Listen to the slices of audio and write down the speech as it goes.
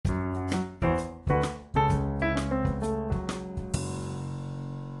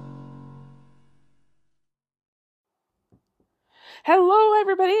Hello,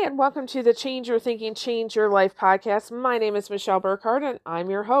 everybody, and welcome to the Change Your Thinking, Change Your Life podcast. My name is Michelle Burkhardt, and I'm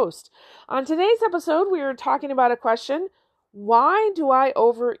your host. On today's episode, we are talking about a question: why do I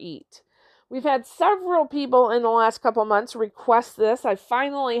overeat? We've had several people in the last couple months request this. I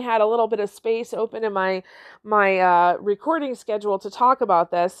finally had a little bit of space open in my recording schedule to talk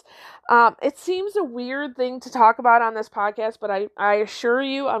about this. It seems a weird thing to talk about on this podcast, but I assure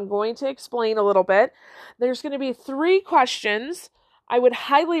you I'm going to explain a little bit. There's going to be 3 questions. I would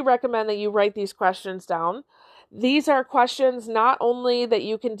highly recommend that you write these questions down. These are questions not only that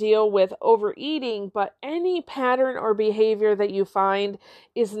you can deal with overeating, but any pattern or behavior that you find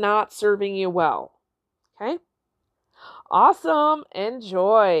is not serving you well. Okay? Awesome.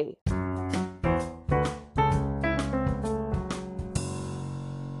 Enjoy.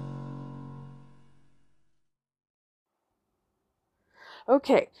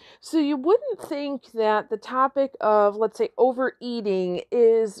 Okay, so you wouldn't think that the topic of, let's say, overeating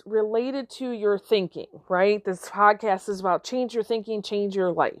is related to your thinking, right? This podcast is about change your thinking, change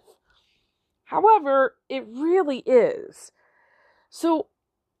your life. However, it really is. So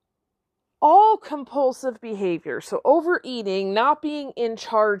all compulsive behavior, so overeating, not being in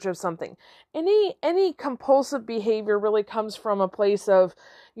charge of something, any compulsive behavior really comes from a place of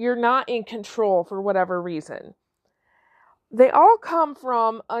you're not in control for whatever reason. They all come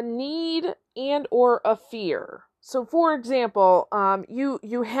from a need and or a fear. So for example,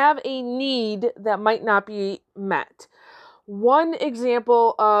 you have a need that might not be met. One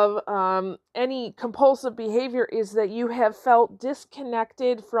example of any compulsive behavior is that you have felt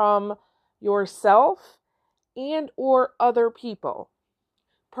disconnected from yourself and or other people.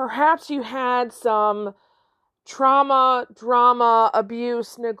 Perhaps you had some trauma, drama,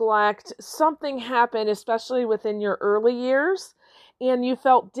 abuse, neglect, something happened, especially within your early years, and you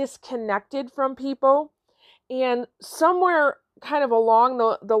felt disconnected from people. And somewhere kind of along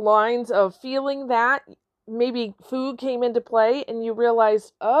the lines of feeling that, maybe food came into play and you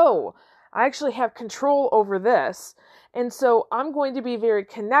realized, oh, I actually have control over this. And so I'm going to be very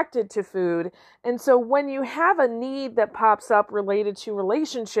connected to food. And so when you have a need that pops up related to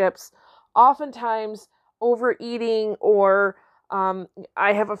relationships, oftentimes overeating or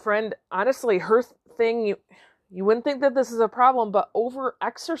I have a friend, honestly, her thing, you wouldn't think that this is a problem, but over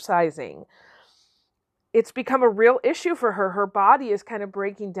exercising. It's become a real issue for her. Her body is kind of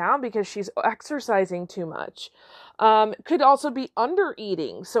breaking down because she's exercising too much. Could also be under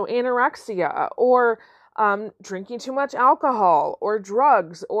eating, so anorexia, or drinking too much alcohol or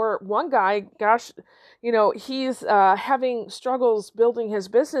drugs. Or one guy, gosh, he's having struggles building his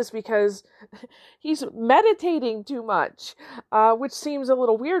business because he's meditating too much, which seems a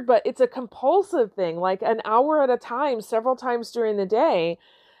little weird, but it's a compulsive thing, like an hour at a time, several times during the day.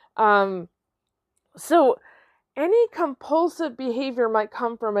 So any compulsive behavior might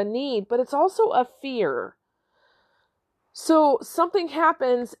come from a need, but it's also a fear. So something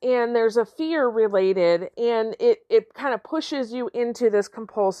happens and there's a fear related, and it kind of pushes you into this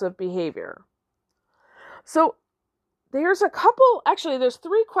compulsive behavior. So there's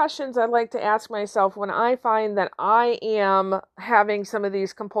 3 questions I'd like to ask myself when I find that I am having some of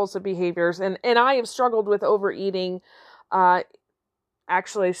these compulsive behaviors, and I have struggled with overeating,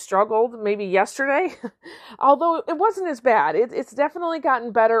 actually struggled maybe yesterday, although it wasn't as bad. It's definitely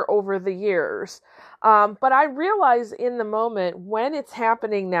gotten better over the years. But I realize in the moment when it's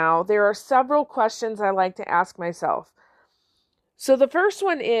happening now, there are several questions I like to ask myself. So the first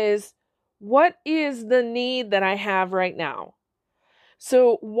one is, what is the need that I have right now?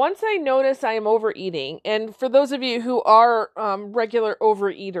 So once I notice I am overeating, and for those of you who are regular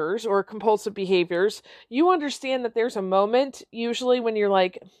overeaters or compulsive behaviors, you understand that there's a moment usually when you're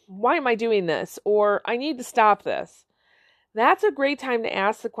like, why am I doing this? Or I need to stop this. That's a great time to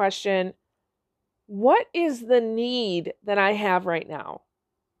ask the question, what is the need that I have right now?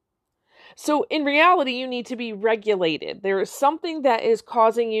 So in reality, you need to be regulated. There is something that is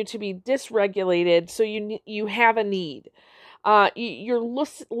causing you to be dysregulated, so you have a need. You're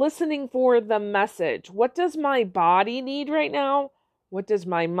listening for the message. What does my body need right now? What does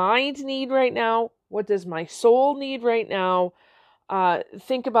my mind need right now? What does my soul need right now?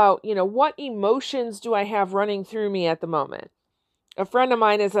 Think about, what emotions do I have running through me at the moment? A friend of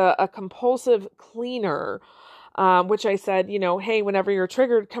mine is a compulsive cleaner, which I said, hey, whenever you're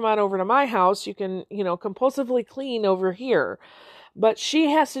triggered, come on over to my house. You can, compulsively clean over here. But she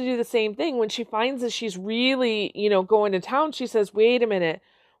has to do the same thing. When she finds that she's really, going to town, she says, wait a minute,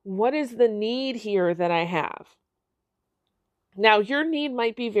 what is the need here that I have? Now, your need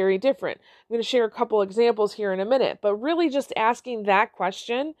might be very different. I'm going to share a couple examples here in a minute, but really just asking that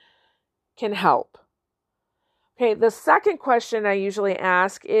question can help. Okay, the second question I usually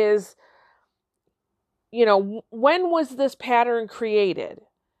ask is, when was this pattern created?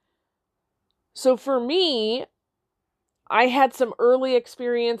 So for me, I had some early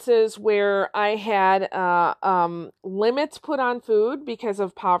experiences where I had limits put on food because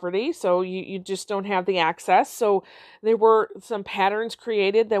of poverty. So you just don't have the access. So there were some patterns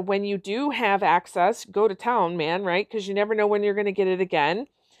created that when you do have access, go to town, man, right? Because you never know when you're going to get it again.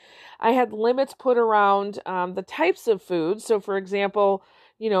 I had limits put around the types of food. So for example,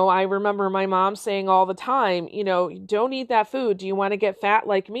 I remember my mom saying all the time, don't eat that food. Do you want to get fat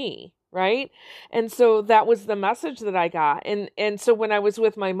like me? Right. And so that was the message that I got. And so when I was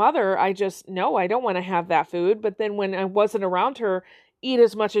with my mother, no, I don't want to have that food. But then when I wasn't around her, eat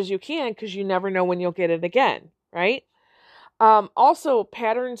as much as you can because you never know when you'll get it again. Right. Also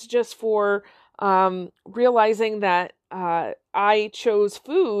patterns just for realizing that I chose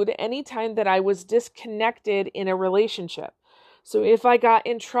food anytime that I was disconnected in a relationship. So if I got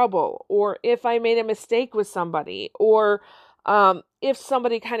in trouble, or if I made a mistake with somebody, or if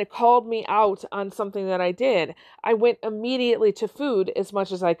somebody kind of called me out on something that I did, I went immediately to food as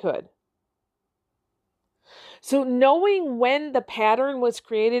much as I could. So knowing when the pattern was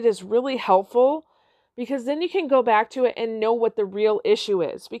created is really helpful, because then you can go back to it and know what the real issue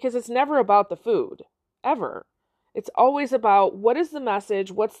is, because it's never about the food, ever. It's always about what is the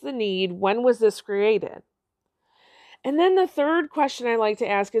message, what's the need, when was this created? And then the third question I like to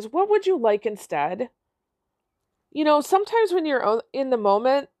ask is, what would you like instead? Sometimes when you're in the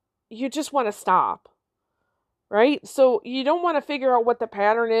moment, you just want to stop, right? So you don't want to figure out what the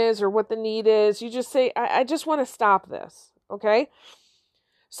pattern is or what the need is. You just say, I just want to stop this, okay?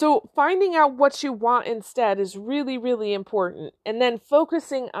 So finding out what you want instead is really, really important. And then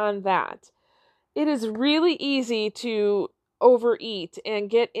focusing on that. It is really easy to overeat and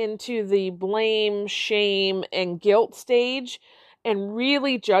get into the blame, shame, and guilt stage and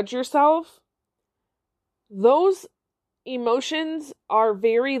really judge yourself. Those emotions are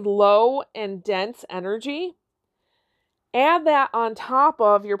very low and dense energy. Add that on top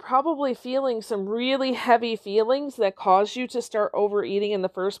of you're probably feeling some really heavy feelings that caused you to start overeating in the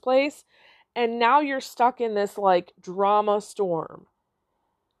first place. And now you're stuck in this like drama storm.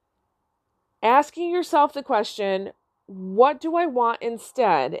 Asking yourself the question, what do I want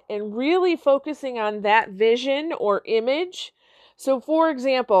instead? And really focusing on that vision or image. So for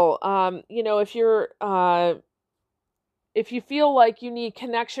example, if you feel like you need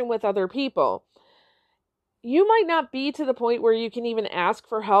connection with other people, you might not be to the point where you can even ask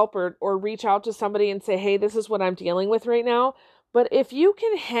for help or reach out to somebody and say, hey, this is what I'm dealing with right now. But if you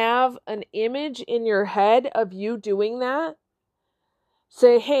can have an image in your head of you doing that,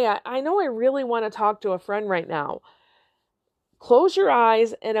 say, hey, I know I really want to talk to a friend right now. Close your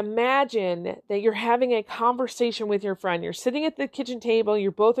eyes and imagine that you're having a conversation with your friend. You're sitting at the kitchen table, you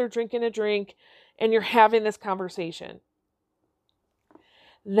both are drinking a drink, and you're having this conversation.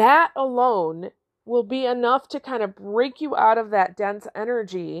 That alone will be enough to kind of break you out of that dense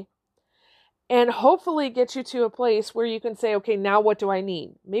energy and hopefully get you to a place where you can say, okay, now what do I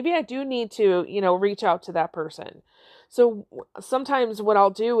need? Maybe I do need to, reach out to that person. So sometimes what I'll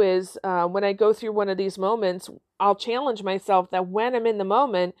do is when I go through one of these moments, I'll challenge myself that when I'm in the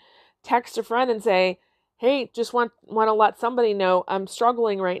moment, text a friend and say, hey, just want to let somebody know I'm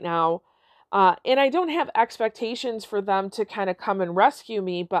struggling right now. And I don't have expectations for them to kind of come and rescue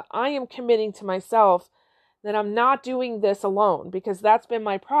me, but I am committing to myself that I'm not doing this alone, because that's been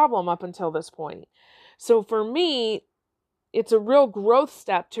my problem up until this point. So for me, it's a real growth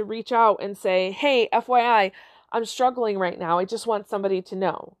step to reach out and say, hey, FYI, I'm struggling right now. I just want somebody to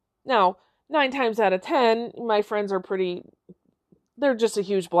know. Now, 9 times out of 10, my friends are they're just a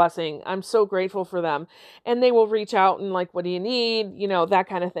huge blessing. I'm so grateful for them. And they will reach out and like, what do you need? That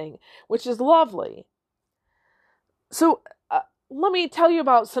kind of thing, which is lovely. So let me tell you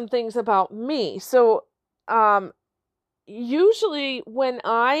about some things about me. So usually when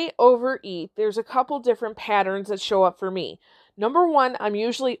I overeat, there's a couple different patterns that show up for me. Number one, I'm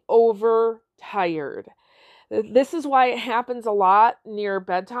usually overtired. This is why it happens a lot near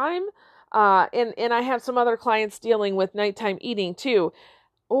bedtime. And I have some other clients dealing with nighttime eating too.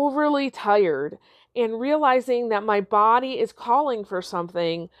 Overly tired and realizing that my body is calling for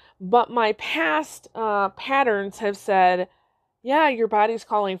something, but my past patterns have said, yeah, your body's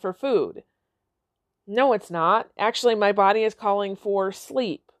calling for food. No, it's not. Actually, my body is calling for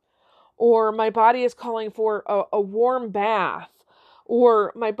sleep, or my body is calling for a warm bath,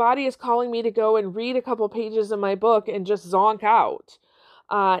 or my body is calling me to go and read a couple pages of my book and just zonk out.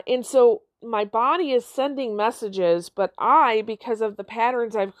 And so my body is sending messages, but I, because of the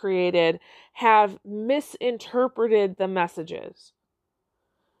patterns I've created, have misinterpreted the messages.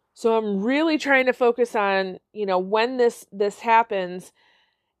 So I'm really trying to focus on, when this happens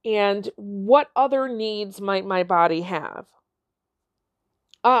and what other needs might my body have.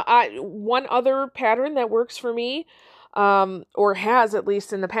 One other pattern that works for me, or has at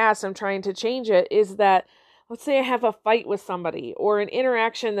least in the past, I'm trying to change it, is that let's say I have a fight with somebody or an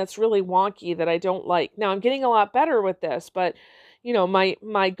interaction that's really wonky that I don't like. Now I'm getting a lot better with this, but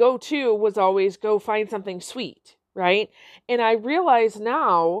my go-to was always go find something sweet, right? And I realize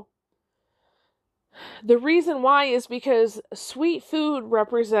now the reason why is because sweet food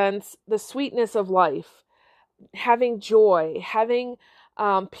represents the sweetness of life, having joy, having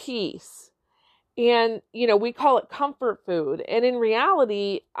peace. And, we call it comfort food. And in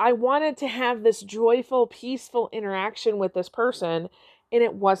reality, I wanted to have this joyful, peaceful interaction with this person, and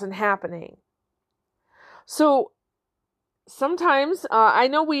it wasn't happening. So sometimes, I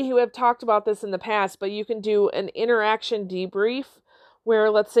know we have talked about this in the past, but you can do an interaction debrief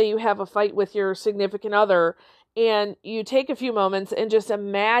where, let's say you have a fight with your significant other, and you take a few moments and just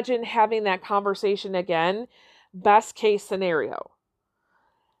imagine having that conversation again, best case scenario.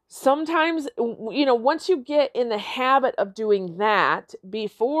 Sometimes, once you get in the habit of doing that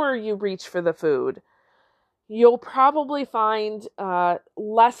before you reach for the food, you'll probably find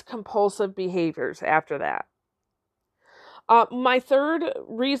less compulsive behaviors after that. My third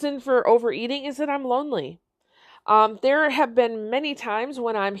reason for overeating is that I'm lonely. There have been many times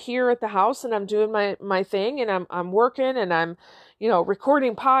when I'm here at the house and I'm doing my thing and I'm working and I'm,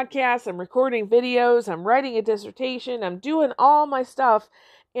 recording podcasts, I'm recording videos, I'm writing a dissertation, I'm doing all my stuff,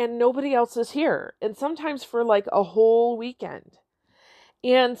 and nobody else is here. And sometimes for like a whole weekend.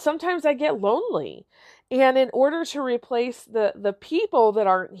 And sometimes I get lonely. And in order to replace the people that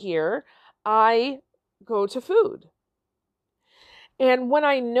aren't here, I go to food. And when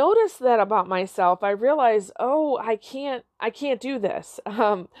I notice that about myself, I realize, I can't do this.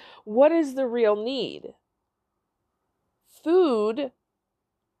 What is the real need? Food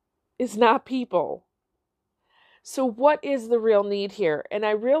is not people. So what is the real need here? And I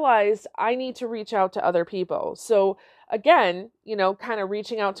realized I need to reach out to other people. So again, kind of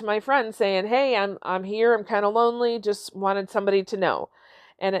reaching out to my friends saying, hey, I'm here. I'm kind of lonely. Just wanted somebody to know.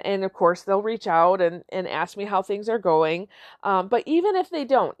 And of course they'll reach out and ask me how things are going. But even if they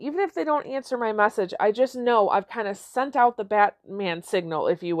don't answer my message, I just know I've kind of sent out the Batman signal,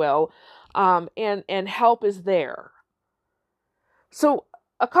 if you will. And help is there. So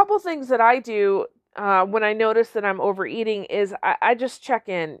a couple things that I do when I notice that I'm overeating is I just check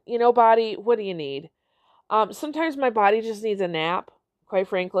in, body, what do you need? Sometimes my body just needs a nap, quite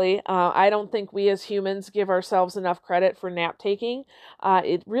frankly. I don't think we as humans give ourselves enough credit for nap taking.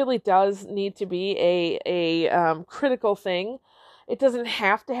 It really does need to be a critical thing. It doesn't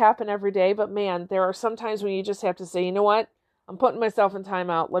have to happen every day, but man, there are some times when you just have to say, you know what? I'm putting myself in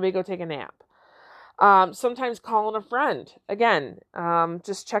timeout. Let me go take a nap. Sometimes calling a friend, again,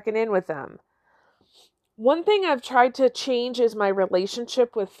 just checking in with them. One thing I've tried to change is my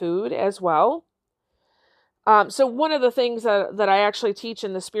relationship with food as well. So one of the things that I actually teach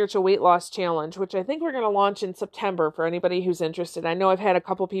in the Spiritual Weight Loss Challenge, which I think we're going to launch in September for anybody who's interested. I know I've had a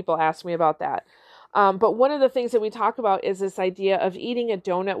couple people ask me about that. But one of the things that we talk about is this idea of eating a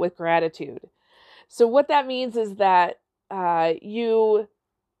donut with gratitude. So what that means is that let's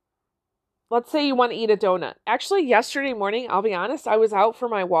say you want to eat a donut. Actually, yesterday morning, I'll be honest, I was out for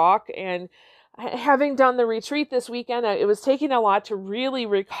my walk, and having done the retreat this weekend, it was taking a lot to really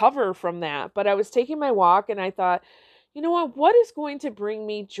recover from that. But I was taking my walk and I thought, you know what is going to bring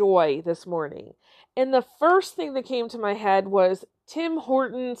me joy this morning? And the first thing that came to my head was Tim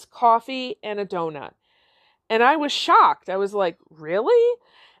Hortons coffee and a donut. And I was shocked. I was like, really?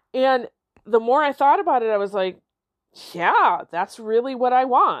 And the more I thought about it, I was like, yeah, that's really what I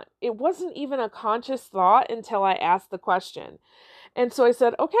want. It wasn't even a conscious thought until I asked the question. And so I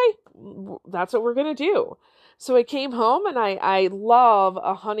said, okay, that's what we're going to do. So I came home and I love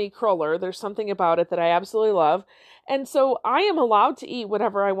a honey cruller. There's something about it that I absolutely love. And so I am allowed to eat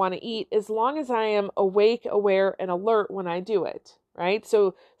whatever I want to eat as long as I am awake, aware, and alert when I do it, right?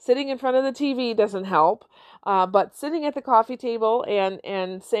 So sitting in front of the TV doesn't help, but sitting at the coffee table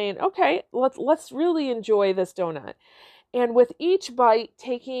and saying, okay, let's really enjoy this donut. And with each bite,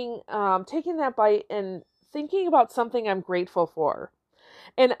 taking that bite and thinking about something I'm grateful for.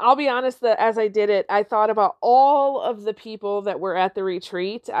 And I'll be honest that as I did it, I thought about all of the people that were at the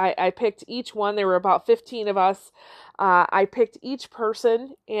retreat. I picked each one. There were about 15 of us. I picked each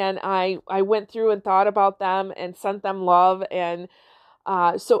person and I went through and thought about them and sent them love. And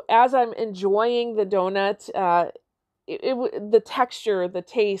So as I'm enjoying the donut, the texture, the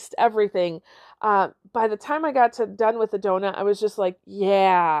taste, everything. By the time I got done with the donut, I was just like,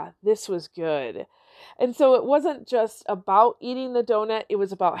 yeah, this was good. And so it wasn't just about eating the donut, it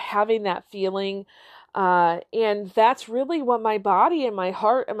was about having that feeling. And that's really what my body and my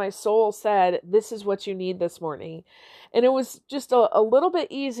heart and my soul said, this is what you need this morning. And it was just a little bit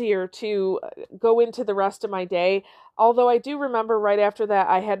easier to go into the rest of my day. Although I do remember right after that,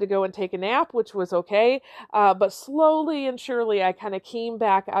 I had to go and take a nap, which was okay. But slowly and surely, I kind of came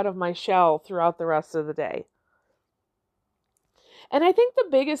back out of my shell throughout the rest of the day. And I think the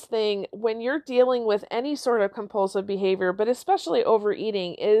biggest thing when you're dealing with any sort of compulsive behavior, but especially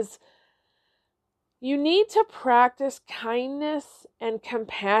overeating, is you need to practice kindness and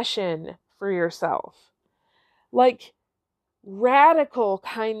compassion for yourself. Like radical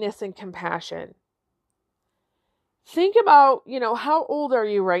kindness and compassion. Think about, how old are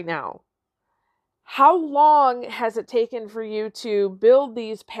you right now? How long has it taken for you to build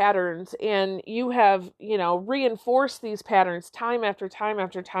these patterns and you have, reinforced these patterns time after time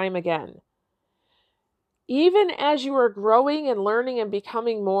after time again? Even as you are growing and learning and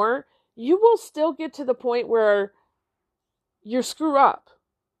becoming more, you will still get to the point where you screw up.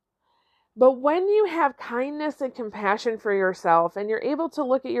 But when you have kindness and compassion for yourself and you're able to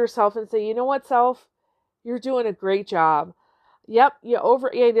look at yourself and say, you know what, self, you're doing a great job. Yep, you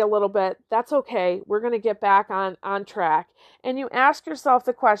overate a little bit. That's okay. We're going to get back on track. And you ask yourself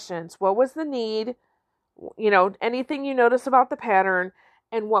the questions. What was the need? Anything you notice about the pattern,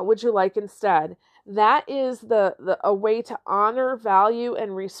 and what would you like instead? That is a way to honor, value,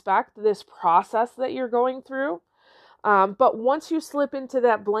 and respect this process that you're going through. But once you slip into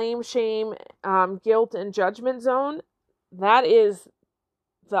that blame, shame, guilt, and judgment zone, that is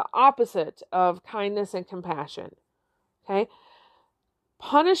the opposite of kindness and compassion. Okay?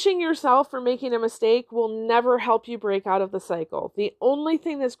 Punishing yourself for making a mistake will never help you break out of the cycle. The only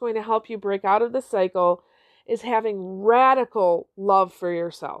thing that's going to help you break out of the cycle is having radical love for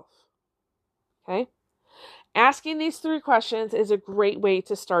yourself. Okay? Asking these 3 questions is a great way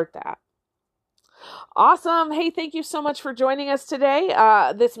to start that. Awesome. Hey, thank you so much for joining us today.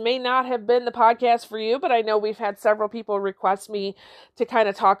 This may not have been the podcast for you, but I know we've had several people request me to kind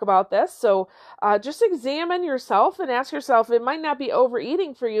of talk about this. So just examine yourself and ask yourself, it might not be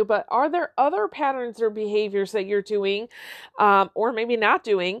overeating for you, but are there other patterns or behaviors that you're doing, or maybe not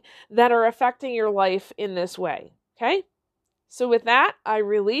doing, that are affecting your life in this way? Okay? So with that, I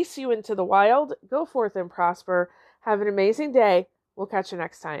release you into the wild. Go forth and prosper. Have an amazing day. We'll catch you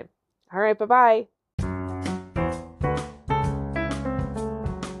next time. All right, bye-bye.